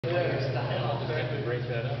Break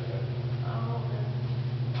that up.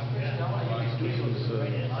 This is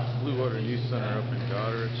Blue Water Youth Center up in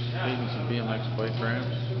Goddard. It's meeting some BMX bike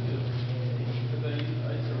ramps.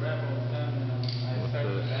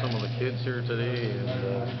 With some of the kids here today,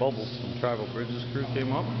 and Bubbles from Tribal Bridges crew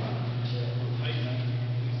came up.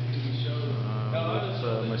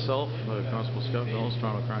 With myself, Constable Scott Mills,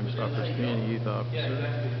 Toronto Crime Stoppers Community Youth Officer.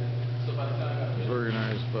 It was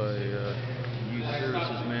organized by Youth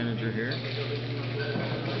Services Manager here.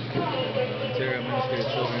 Ontario Administrative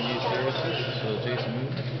Children Youth Services, Jason Moon.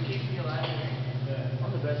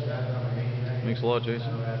 Thanks a lot,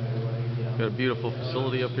 Jason. Got a beautiful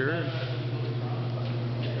facility up here.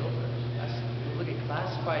 Look at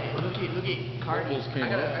classified. Look at Cardi. I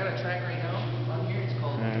got a track right now on here. It's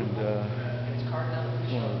called. And it's Cardi now.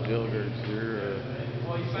 one of the jail guards here.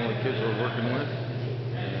 One of the kids we're working with.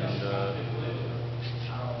 And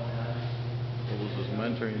was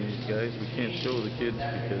mentoring these guys. We can't show the kids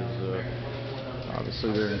because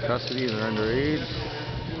obviously they're in custody and they're underage.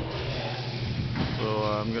 So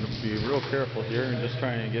I'm going to be real careful here and just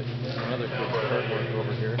trying to get another kid's artwork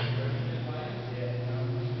over here.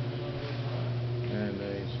 And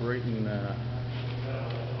he's writing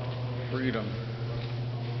freedom.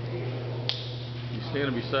 He's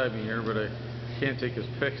standing beside me here, but I can't take his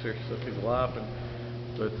picture, so he's laughing.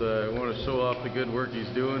 But I want to show off the good work he's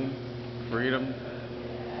doing. Freedom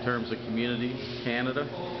in terms of community, Canada,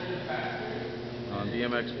 on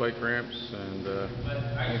BMX bike ramps, and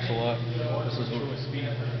thanks a lot. This is show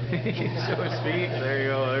his feet. There you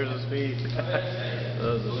go. There's his feet. That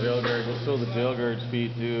was the jail guard. We'll show the jail guard's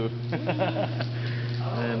feet too.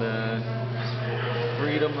 And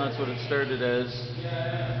freedom. That's what it started as.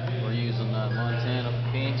 We're using Montana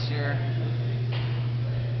paints here,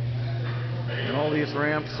 and all these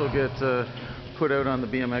ramps will get put out on the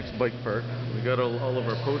BMX bike park. We got all of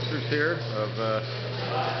our posters here of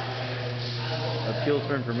appeals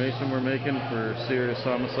for information we're making for serious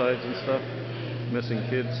homicides and stuff, missing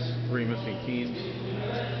kids, 3 missing teens,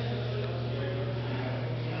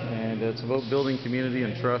 and it's about building community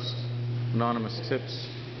and trust. Anonymous tips.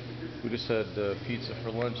 We just had pizza for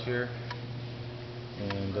lunch here,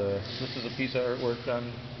 and this is a piece of artwork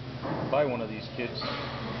done by one of these kids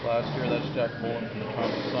last year. That's Jack Bowen from the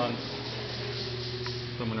Toronto Sun.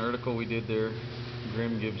 From an article we did there,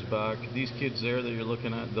 Grim gives back. These kids there that you're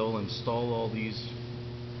looking at, they'll install all these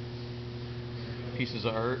pieces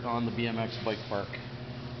of art on the BMX bike park.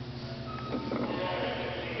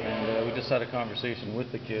 And we just had a conversation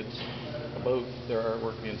with the kids about their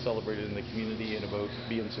artwork being celebrated in the community and about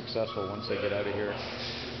being successful once they get out of here,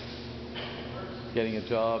 getting a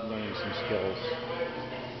job, learning some skills.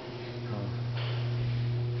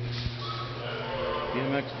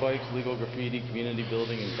 BMX bikes, legal graffiti, community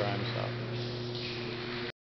building, and crime stopping.